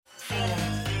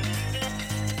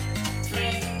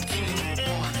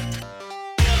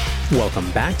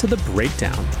Welcome back to The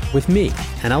Breakdown with me,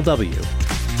 NLW.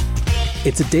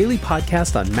 It's a daily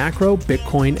podcast on macro,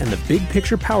 Bitcoin, and the big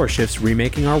picture power shifts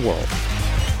remaking our world.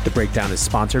 The Breakdown is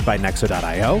sponsored by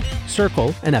Nexo.io,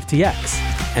 Circle, and FTX,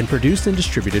 and produced and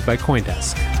distributed by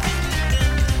CoinDesk.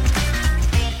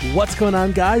 What's going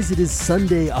on, guys? It is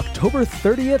Sunday, October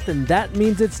 30th, and that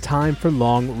means it's time for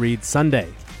Long Read Sunday.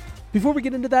 Before we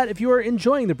get into that, if you are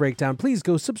enjoying The Breakdown, please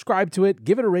go subscribe to it,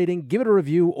 give it a rating, give it a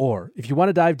review, or if you want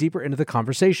to dive deeper into the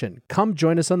conversation, come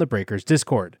join us on the Breakers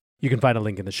Discord. You can find a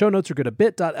link in the show notes or go to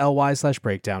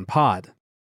bit.ly/breakdownpod.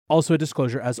 Also a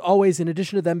disclosure, as always, in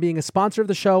addition to them being a sponsor of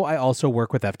the show, I also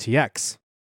work with FTX.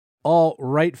 All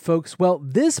right, folks. Well,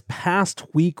 this past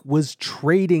week was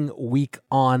trading week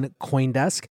on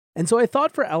CoinDesk, and so I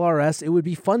thought for LRS it would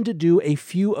be fun to do a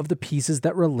few of the pieces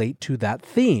that relate to that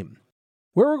theme.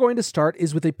 Where we're going to start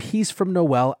is with a piece from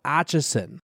Noel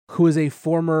Acheson, who is a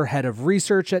former head of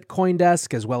research at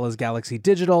CoinDesk as well as Galaxy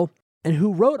Digital, and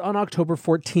who wrote on October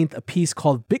 14th a piece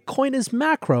called Bitcoin is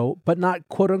macro, but not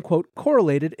quote-unquote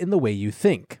correlated in the way you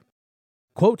think.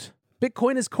 Quote,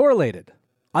 Bitcoin is correlated.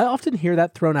 I often hear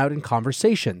that thrown out in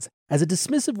conversations as a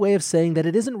dismissive way of saying that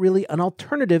it isn't really an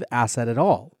alternative asset at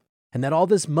all, and that all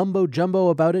this mumbo-jumbo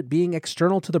about it being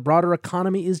external to the broader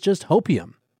economy is just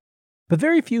hopium. But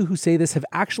very few who say this have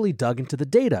actually dug into the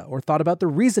data or thought about the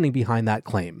reasoning behind that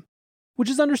claim, which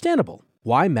is understandable.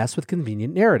 Why mess with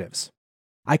convenient narratives?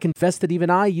 I confess that even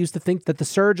I used to think that the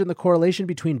surge in the correlation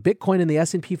between Bitcoin and the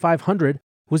S&P 500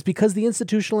 was because the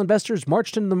institutional investors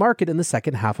marched into the market in the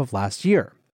second half of last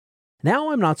year.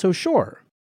 Now I'm not so sure.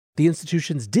 The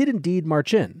institutions did indeed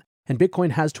march in, and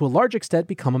Bitcoin has to a large extent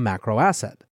become a macro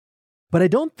asset. But I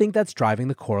don't think that's driving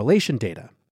the correlation data.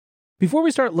 Before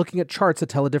we start looking at charts that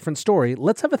tell a different story,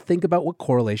 let's have a think about what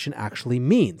correlation actually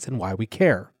means and why we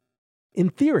care.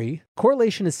 In theory,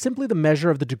 correlation is simply the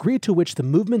measure of the degree to which the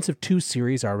movements of two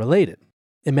series are related.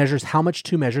 It measures how much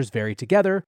two measures vary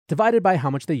together, divided by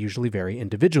how much they usually vary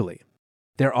individually.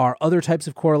 There are other types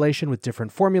of correlation with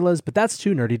different formulas, but that's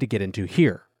too nerdy to get into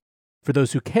here. For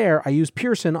those who care, I use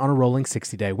Pearson on a rolling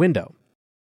 60-day window.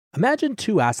 Imagine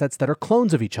two assets that are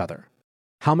clones of each other.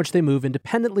 How much they move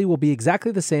independently will be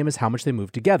exactly the same as how much they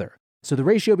move together, so the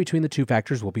ratio between the two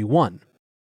factors will be 1.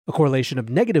 A correlation of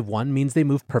 -1 means they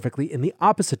move perfectly in the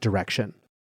opposite direction.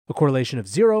 A correlation of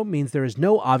 0 means there is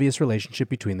no obvious relationship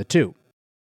between the two.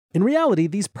 In reality,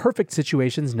 these perfect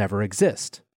situations never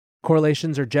exist.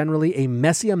 Correlations are generally a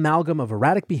messy amalgam of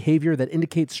erratic behavior that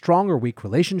indicates strong or weak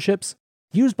relationships,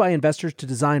 used by investors to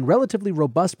design relatively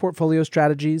robust portfolio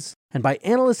strategies, and by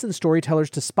analysts and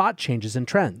storytellers to spot changes in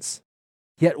trends.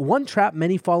 Yet one trap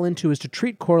many fall into is to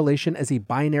treat correlation as a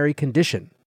binary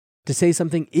condition. To say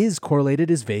something is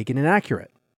correlated is vague and inaccurate.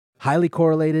 Highly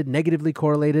correlated, negatively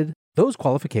correlated, those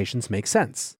qualifications make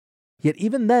sense. Yet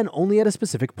even then only at a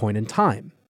specific point in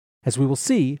time. As we will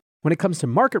see, when it comes to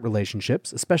market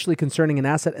relationships, especially concerning an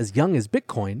asset as young as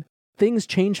Bitcoin, things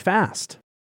change fast.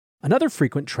 Another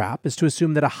frequent trap is to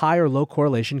assume that a high or low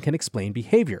correlation can explain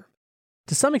behavior.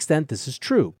 To some extent this is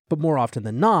true, but more often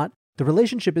than not, the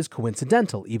relationship is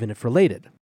coincidental, even if related.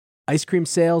 Ice cream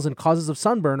sales and causes of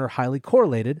sunburn are highly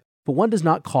correlated, but one does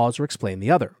not cause or explain the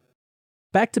other.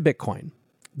 Back to Bitcoin.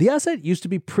 The asset used to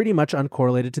be pretty much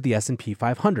uncorrelated to the S&P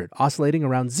 500, oscillating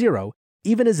around 0,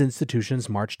 even as institutions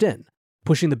marched in,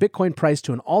 pushing the Bitcoin price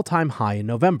to an all-time high in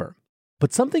November.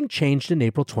 But something changed in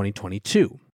April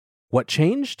 2022. What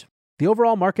changed? The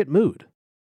overall market mood.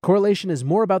 Correlation is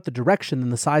more about the direction than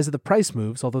the size of the price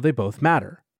moves, although they both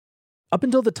matter. Up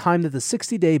until the time that the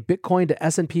 60-day Bitcoin to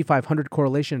S&P 500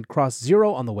 correlation had crossed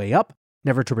 0 on the way up,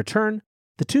 never to return,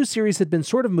 the two series had been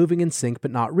sort of moving in sync, but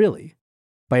not really.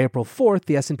 By April 4th,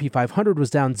 the S&P 500 was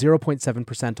down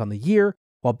 0.7% on the year,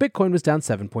 while Bitcoin was down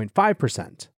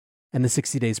 7.5%. And the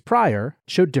 60 days prior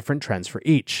showed different trends for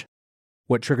each.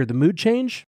 What triggered the mood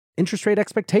change? Interest rate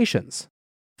expectations.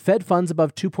 Fed funds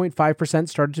above 2.5%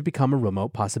 started to become a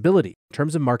remote possibility in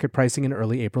terms of market pricing in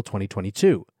early April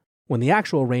 2022. When the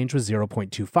actual range was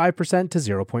 0.25% to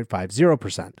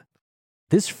 0.50%.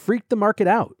 This freaked the market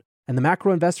out, and the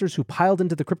macro investors who piled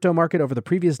into the crypto market over the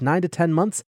previous 9 to 10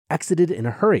 months exited in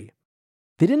a hurry.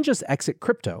 They didn't just exit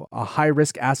crypto, a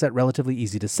high-risk asset relatively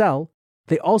easy to sell,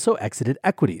 they also exited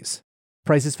equities.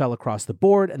 Prices fell across the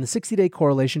board, and the 60-day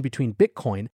correlation between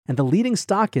Bitcoin and the leading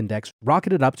stock index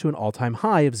rocketed up to an all-time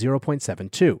high of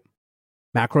 0.72.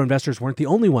 Macro investors weren't the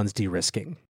only ones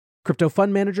de-risking. Crypto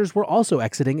fund managers were also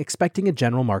exiting, expecting a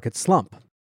general market slump.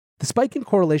 The spike in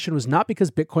correlation was not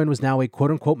because Bitcoin was now a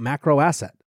quote-unquote macro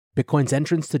asset. Bitcoin's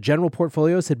entrance to general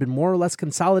portfolios had been more or less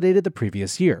consolidated the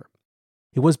previous year.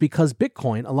 It was because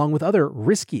Bitcoin, along with other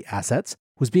risky assets,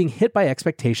 was being hit by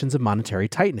expectations of monetary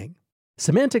tightening.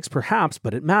 Semantics perhaps,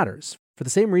 but it matters, for the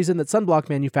same reason that sunblock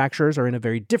manufacturers are in a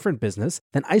very different business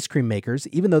than ice cream makers,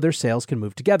 even though their sales can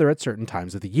move together at certain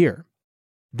times of the year.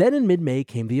 Then in mid-May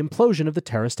came the implosion of the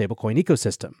Terra stablecoin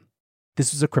ecosystem.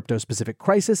 This was a crypto-specific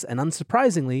crisis, and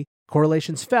unsurprisingly,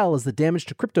 correlations fell as the damage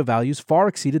to crypto values far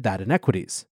exceeded that in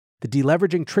equities. The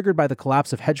deleveraging triggered by the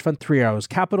collapse of hedge fund Three Arrows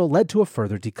Capital led to a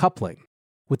further decoupling.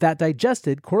 With that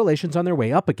digested, correlations on their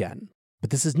way up again.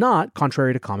 But this is not,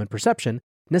 contrary to common perception,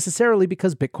 necessarily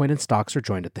because Bitcoin and stocks are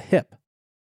joined at the hip.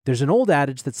 There's an old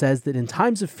adage that says that in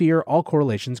times of fear, all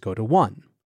correlations go to 1.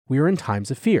 We are in times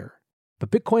of fear.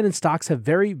 But Bitcoin and stocks have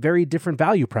very, very different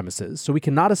value premises, so we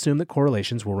cannot assume that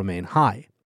correlations will remain high.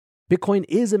 Bitcoin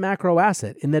is a macro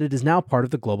asset in that it is now part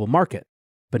of the global market,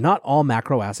 but not all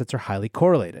macro assets are highly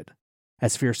correlated.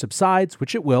 As fear subsides,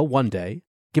 which it will one day,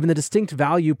 given the distinct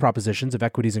value propositions of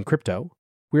equities and crypto,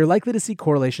 we are likely to see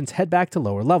correlations head back to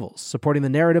lower levels, supporting the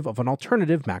narrative of an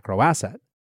alternative macro asset.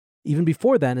 Even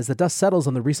before then, as the dust settles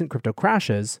on the recent crypto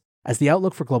crashes, as the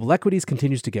outlook for global equities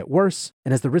continues to get worse,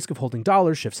 and as the risk of holding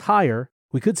dollars shifts higher,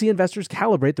 we could see investors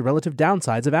calibrate the relative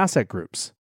downsides of asset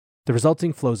groups. The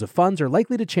resulting flows of funds are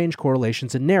likely to change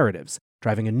correlations and narratives,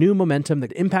 driving a new momentum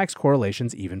that impacts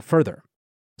correlations even further.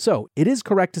 So, it is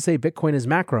correct to say Bitcoin is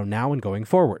macro now and going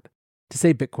forward. To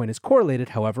say Bitcoin is correlated,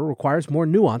 however, requires more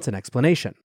nuance and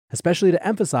explanation, especially to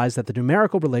emphasize that the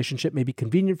numerical relationship may be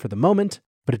convenient for the moment,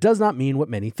 but it does not mean what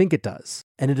many think it does,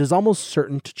 and it is almost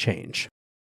certain to change.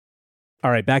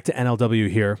 All right, back to NLW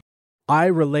here. I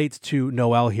relate to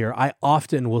Noel here. I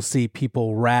often will see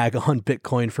people rag on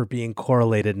Bitcoin for being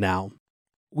correlated now.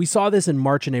 We saw this in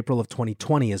March and April of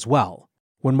 2020 as well,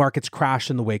 when markets crashed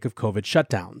in the wake of COVID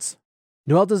shutdowns.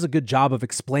 Noel does a good job of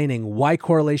explaining why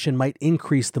correlation might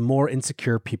increase the more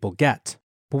insecure people get.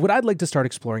 But what I'd like to start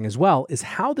exploring as well is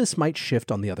how this might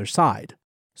shift on the other side.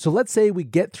 So let's say we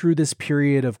get through this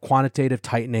period of quantitative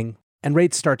tightening and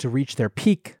rates start to reach their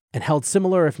peak and held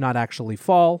similar if not actually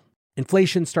fall.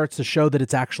 Inflation starts to show that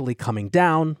it's actually coming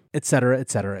down, etc.,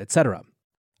 etc., etc.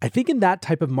 I think in that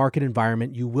type of market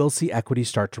environment, you will see equities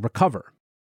start to recover.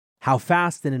 How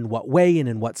fast and in what way and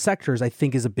in what sectors, I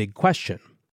think is a big question.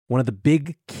 One of the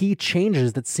big key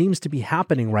changes that seems to be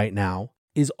happening right now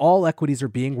is all equities are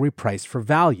being repriced for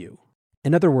value.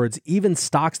 In other words, even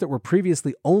stocks that were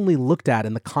previously only looked at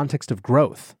in the context of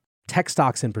growth, tech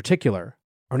stocks in particular,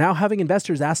 are now having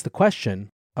investors ask the question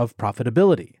of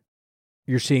profitability.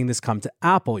 You're seeing this come to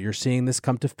Apple, you're seeing this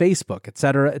come to Facebook,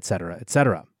 etc., etc.,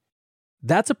 etc.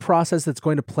 That's a process that's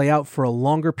going to play out for a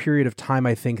longer period of time,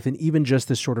 I think, than even just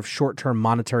this sort of short-term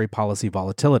monetary policy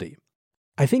volatility.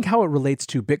 I think how it relates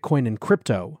to Bitcoin and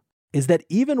crypto is that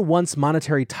even once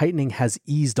monetary tightening has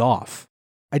eased off,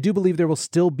 I do believe there will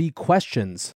still be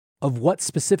questions of what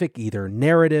specific either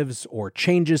narratives or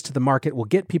changes to the market will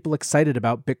get people excited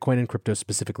about Bitcoin and crypto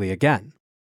specifically again.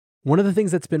 One of the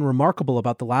things that's been remarkable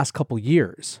about the last couple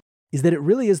years is that it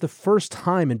really is the first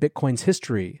time in Bitcoin's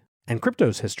history and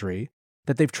crypto's history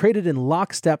that they've traded in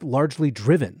lockstep, largely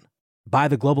driven by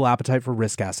the global appetite for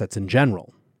risk assets in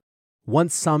general.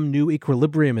 Once some new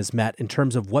equilibrium is met in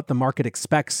terms of what the market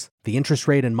expects the interest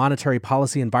rate and monetary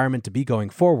policy environment to be going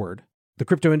forward, the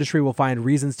crypto industry will find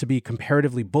reasons to be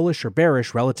comparatively bullish or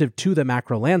bearish relative to the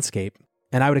macro landscape,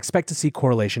 and I would expect to see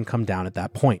correlation come down at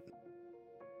that point.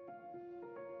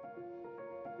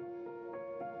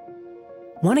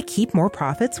 Want to keep more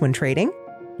profits when trading?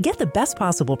 Get the best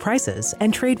possible prices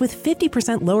and trade with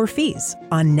 50% lower fees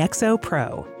on Nexo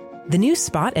Pro. The new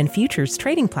spot and futures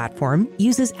trading platform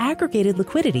uses aggregated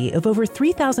liquidity of over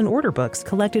 3,000 order books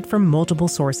collected from multiple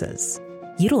sources.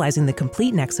 Utilizing the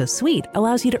complete Nexo suite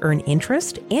allows you to earn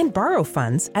interest and borrow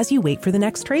funds as you wait for the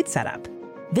next trade setup.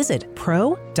 Visit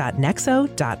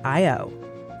pro.nexo.io.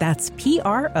 That's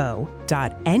pro.nexo.io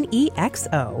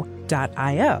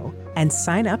and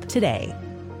sign up today.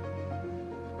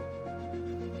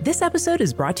 This episode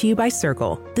is brought to you by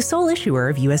Circle, the sole issuer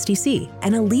of USDC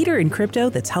and a leader in crypto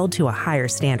that's held to a higher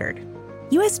standard.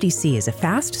 USDC is a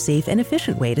fast, safe, and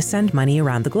efficient way to send money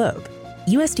around the globe.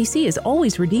 USDC is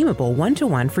always redeemable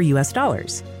one-to-one for US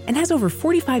dollars and has over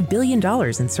 $45 billion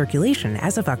in circulation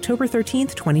as of October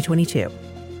 13th, 2022.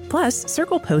 Plus,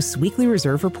 Circle posts weekly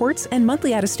reserve reports and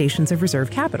monthly attestations of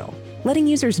reserve capital, letting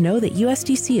users know that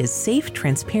USDC is safe,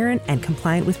 transparent, and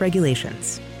compliant with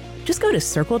regulations. Just go to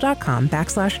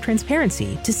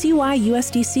circle.com/transparency to see why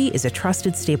USDC is a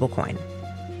trusted stablecoin.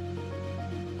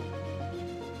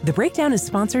 The Breakdown is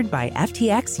sponsored by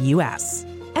FTX US.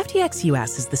 FTX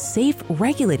US is the safe,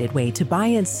 regulated way to buy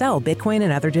and sell Bitcoin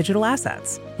and other digital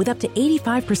assets, with up to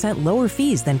 85% lower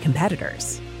fees than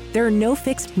competitors. There are no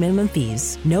fixed minimum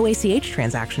fees, no ACH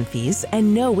transaction fees,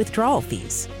 and no withdrawal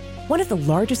fees. one of the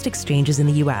largest exchanges in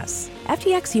the US.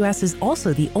 FTX US is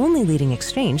also the only leading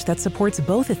exchange that supports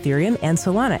both Ethereum and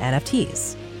Solana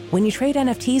NFTs. When you trade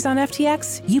NFTs on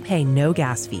FTX, you pay no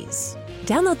gas fees.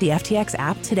 Download the FTX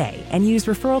app today and use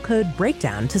referral code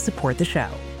BREAKDOWN to support the show.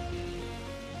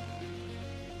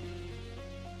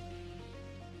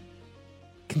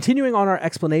 Continuing on our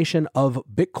explanation of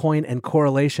Bitcoin and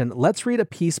correlation, let's read a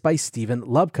piece by Stephen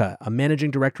Lubka, a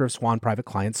managing director of Swan Private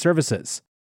Client Services.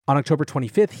 On October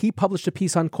 25th, he published a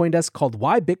piece on CoinDesk called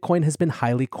Why Bitcoin Has Been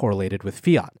Highly Correlated with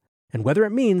Fiat, and whether it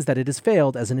means that it has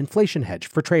failed as an inflation hedge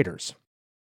for traders.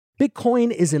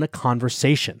 Bitcoin is in a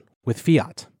conversation with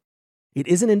fiat. It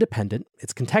isn't independent,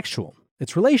 it's contextual,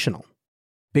 it's relational.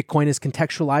 Bitcoin is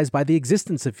contextualized by the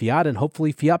existence of fiat, and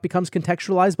hopefully fiat becomes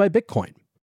contextualized by Bitcoin.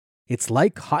 It's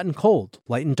like hot and cold,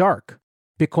 light and dark.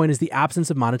 Bitcoin is the absence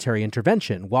of monetary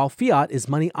intervention, while fiat is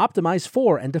money optimized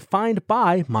for and defined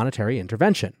by monetary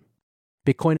intervention.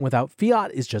 Bitcoin without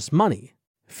fiat is just money.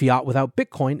 Fiat without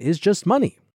Bitcoin is just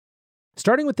money.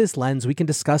 Starting with this lens, we can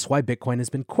discuss why Bitcoin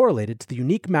has been correlated to the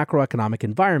unique macroeconomic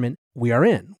environment we are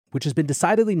in, which has been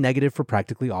decidedly negative for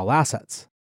practically all assets.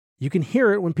 You can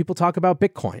hear it when people talk about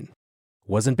Bitcoin.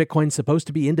 Wasn't Bitcoin supposed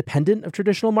to be independent of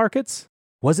traditional markets?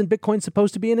 Wasn't Bitcoin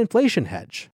supposed to be an inflation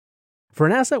hedge? For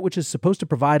an asset which is supposed to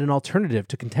provide an alternative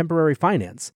to contemporary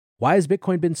finance, why has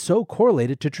Bitcoin been so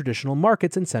correlated to traditional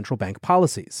markets and central bank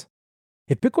policies?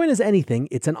 If Bitcoin is anything,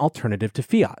 it's an alternative to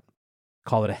fiat.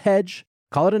 Call it a hedge,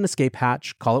 call it an escape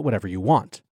hatch, call it whatever you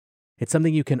want. It's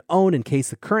something you can own in case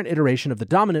the current iteration of the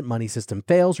dominant money system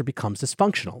fails or becomes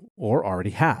dysfunctional, or already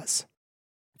has.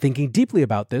 Thinking deeply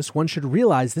about this, one should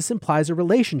realize this implies a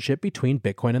relationship between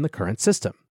Bitcoin and the current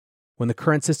system. When the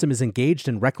current system is engaged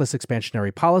in reckless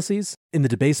expansionary policies, in the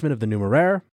debasement of the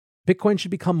numeraire, Bitcoin should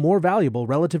become more valuable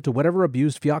relative to whatever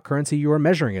abused fiat currency you are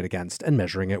measuring it against and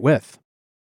measuring it with.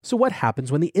 So what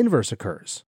happens when the inverse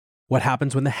occurs? What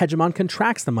happens when the hegemon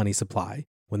contracts the money supply,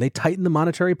 when they tighten the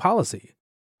monetary policy?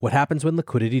 What happens when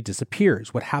liquidity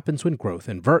disappears? What happens when growth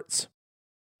inverts?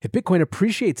 If Bitcoin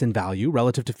appreciates in value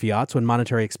relative to fiats when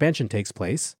monetary expansion takes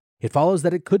place, it follows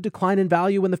that it could decline in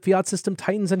value when the fiat system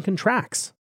tightens and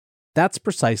contracts. That's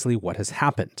precisely what has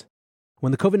happened.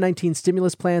 When the COVID-19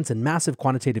 stimulus plans and massive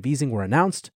quantitative easing were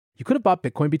announced, you could have bought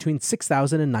Bitcoin between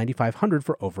 $6,000 and $9,500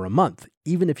 for over a month,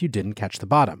 even if you didn't catch the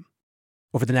bottom.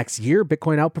 Over the next year,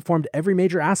 Bitcoin outperformed every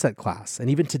major asset class, and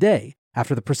even today,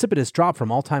 after the precipitous drop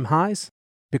from all-time highs,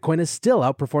 Bitcoin has still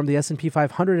outperformed the S&P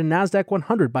 500 and NASDAQ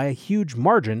 100 by a huge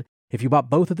margin if you bought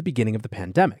both at the beginning of the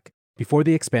pandemic, before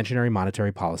the expansionary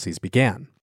monetary policies began.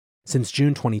 Since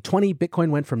June 2020, Bitcoin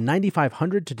went from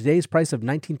 $9,500 to today's price of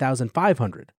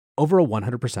 $19,500, over a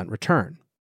 100% return.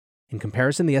 In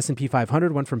comparison, the S&P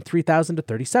 500 went from $3,000 to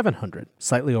 $3,700,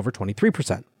 slightly over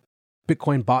 23%.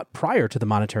 Bitcoin bought prior to the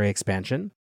monetary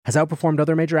expansion has outperformed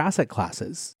other major asset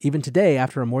classes, even today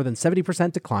after a more than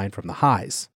 70% decline from the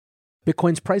highs.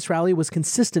 Bitcoin's price rally was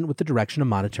consistent with the direction of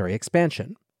monetary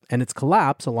expansion, and its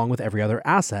collapse, along with every other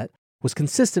asset, was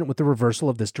consistent with the reversal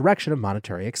of this direction of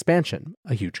monetary expansion,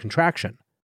 a huge contraction.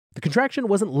 The contraction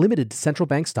wasn't limited to central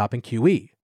banks stopping QE.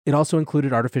 It also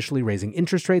included artificially raising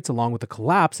interest rates along with the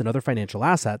collapse in other financial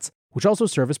assets, which also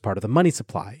serve as part of the money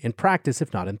supply, in practice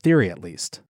if not in theory at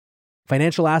least.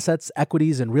 Financial assets,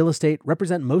 equities, and real estate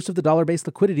represent most of the dollar-based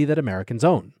liquidity that Americans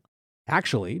own.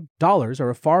 Actually, dollars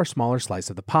are a far smaller slice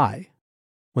of the pie.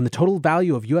 When the total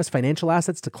value of U.S. financial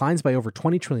assets declines by over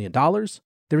 $20 trillion,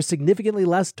 there is significantly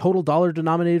less total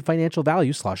dollar-denominated financial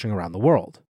value sloshing around the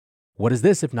world. What is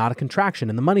this if not a contraction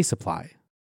in the money supply?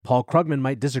 Paul Krugman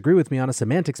might disagree with me on a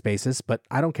semantics basis, but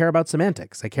I don't care about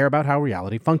semantics. I care about how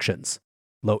reality functions.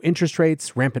 Low interest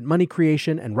rates, rampant money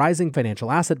creation, and rising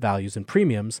financial asset values and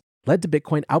premiums led to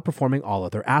Bitcoin outperforming all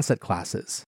other asset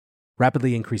classes.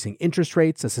 Rapidly increasing interest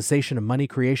rates, a cessation of money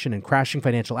creation, and crashing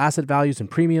financial asset values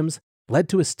and premiums led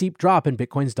to a steep drop in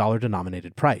Bitcoin's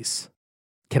dollar-denominated price.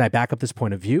 Can I back up this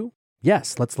point of view?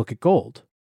 Yes, let's look at gold.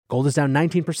 Gold is down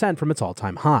 19% from its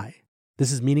all-time high.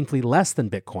 This is meaningfully less than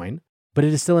Bitcoin, but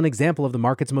it is still an example of the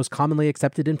market's most commonly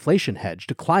accepted inflation hedge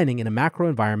declining in a macro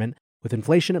environment with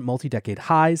inflation at multi-decade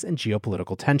highs and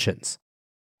geopolitical tensions.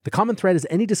 The common thread is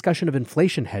any discussion of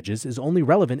inflation hedges is only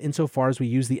relevant insofar as we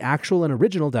use the actual and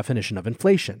original definition of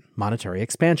inflation, monetary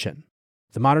expansion.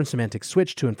 The modern semantic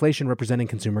switch to inflation representing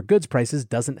consumer goods prices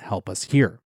doesn't help us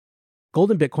here.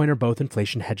 Gold and Bitcoin are both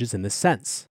inflation hedges in this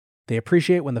sense. They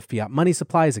appreciate when the fiat money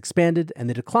supply is expanded, and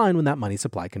they decline when that money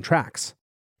supply contracts.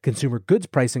 Consumer goods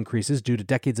price increases due to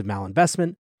decades of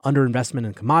malinvestment, underinvestment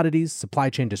in commodities, supply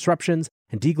chain disruptions,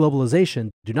 and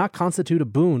deglobalization do not constitute a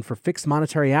boon for fixed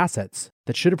monetary assets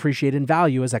that should appreciate in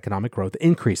value as economic growth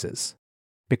increases.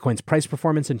 Bitcoin's price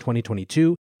performance in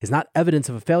 2022 is not evidence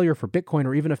of a failure for Bitcoin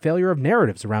or even a failure of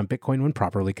narratives around Bitcoin when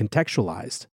properly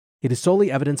contextualized. It is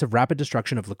solely evidence of rapid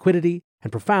destruction of liquidity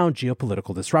and profound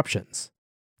geopolitical disruptions.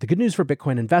 The good news for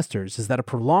Bitcoin investors is that a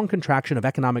prolonged contraction of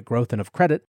economic growth and of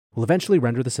credit will eventually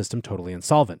render the system totally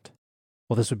insolvent.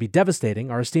 While this would be devastating,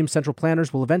 our esteemed central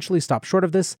planners will eventually stop short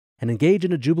of this and engage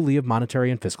in a jubilee of monetary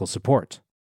and fiscal support.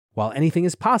 While anything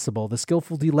is possible, the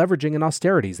skillful deleveraging and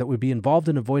austerities that would be involved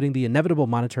in avoiding the inevitable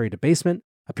monetary debasement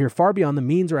appear far beyond the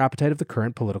means or appetite of the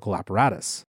current political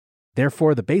apparatus.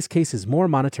 Therefore, the base case is more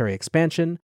monetary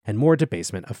expansion and more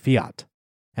debasement of fiat.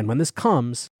 And when this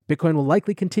comes, Bitcoin will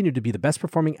likely continue to be the best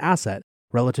performing asset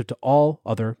relative to all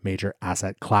other major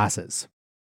asset classes.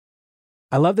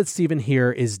 I love that Stephen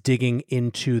here is digging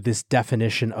into this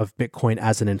definition of Bitcoin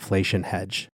as an inflation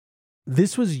hedge.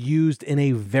 This was used in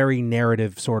a very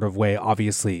narrative sort of way,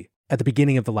 obviously, at the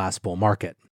beginning of the last bull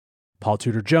market. Paul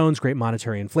Tudor Jones' Great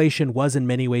Monetary Inflation was in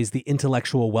many ways the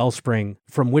intellectual wellspring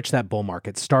from which that bull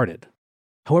market started.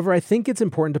 However, I think it's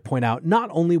important to point out not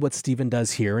only what Stephen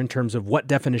does here in terms of what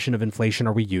definition of inflation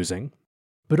are we using,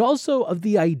 but also of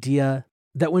the idea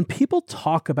that when people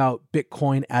talk about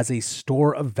Bitcoin as a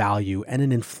store of value and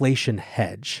an inflation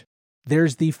hedge,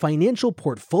 there's the financial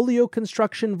portfolio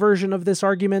construction version of this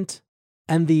argument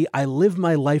and the I live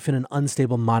my life in an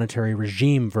unstable monetary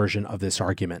regime version of this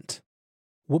argument.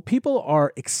 What people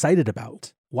are excited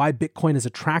about, why Bitcoin has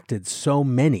attracted so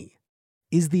many,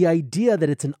 is the idea that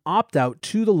it's an opt-out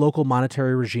to the local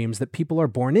monetary regimes that people are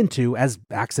born into as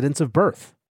accidents of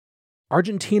birth.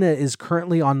 Argentina is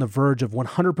currently on the verge of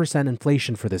 100%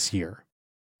 inflation for this year.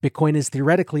 Bitcoin is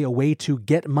theoretically a way to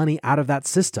get money out of that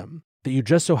system that you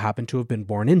just so happen to have been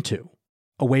born into,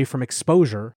 away from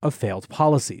exposure of failed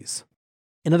policies.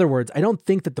 In other words, I don't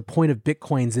think that the point of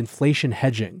Bitcoin's inflation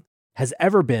hedging has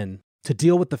ever been to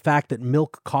deal with the fact that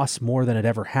milk costs more than it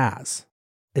ever has.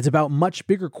 It's about much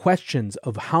bigger questions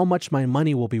of how much my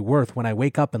money will be worth when I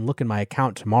wake up and look in my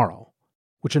account tomorrow,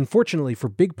 which unfortunately for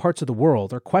big parts of the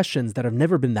world are questions that have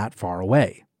never been that far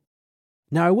away.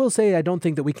 Now, I will say I don't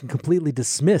think that we can completely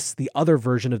dismiss the other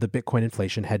version of the Bitcoin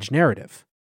inflation hedge narrative.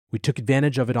 We took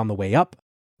advantage of it on the way up.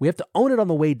 We have to own it on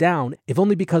the way down, if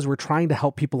only because we're trying to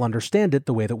help people understand it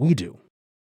the way that we do.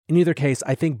 In either case,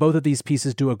 I think both of these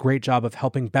pieces do a great job of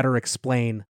helping better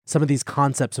explain some of these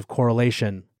concepts of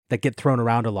correlation that get thrown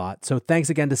around a lot. So thanks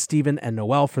again to Stephen and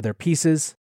Noel for their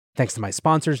pieces. Thanks to my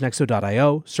sponsors,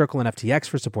 Nexo.io, Circle, and FTX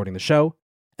for supporting the show.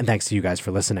 And thanks to you guys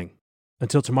for listening.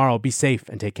 Until tomorrow, be safe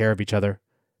and take care of each other.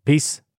 Peace.